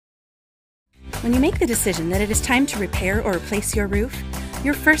When you make the decision that it is time to repair or replace your roof,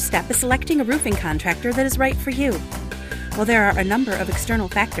 your first step is selecting a roofing contractor that is right for you. While there are a number of external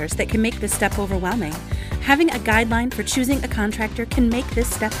factors that can make this step overwhelming, having a guideline for choosing a contractor can make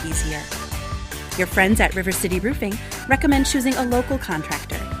this step easier. Your friends at River City Roofing recommend choosing a local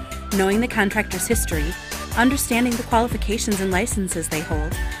contractor, knowing the contractor's history, understanding the qualifications and licenses they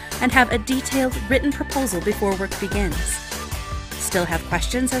hold, and have a detailed written proposal before work begins. Still have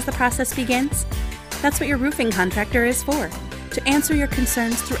questions as the process begins? That's what your roofing contractor is for, to answer your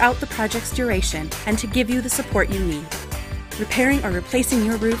concerns throughout the project's duration and to give you the support you need. Repairing or replacing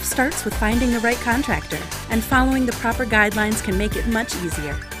your roof starts with finding the right contractor, and following the proper guidelines can make it much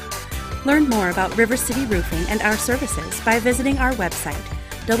easier. Learn more about River City Roofing and our services by visiting our website,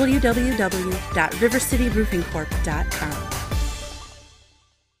 www.rivercityroofingcorp.com.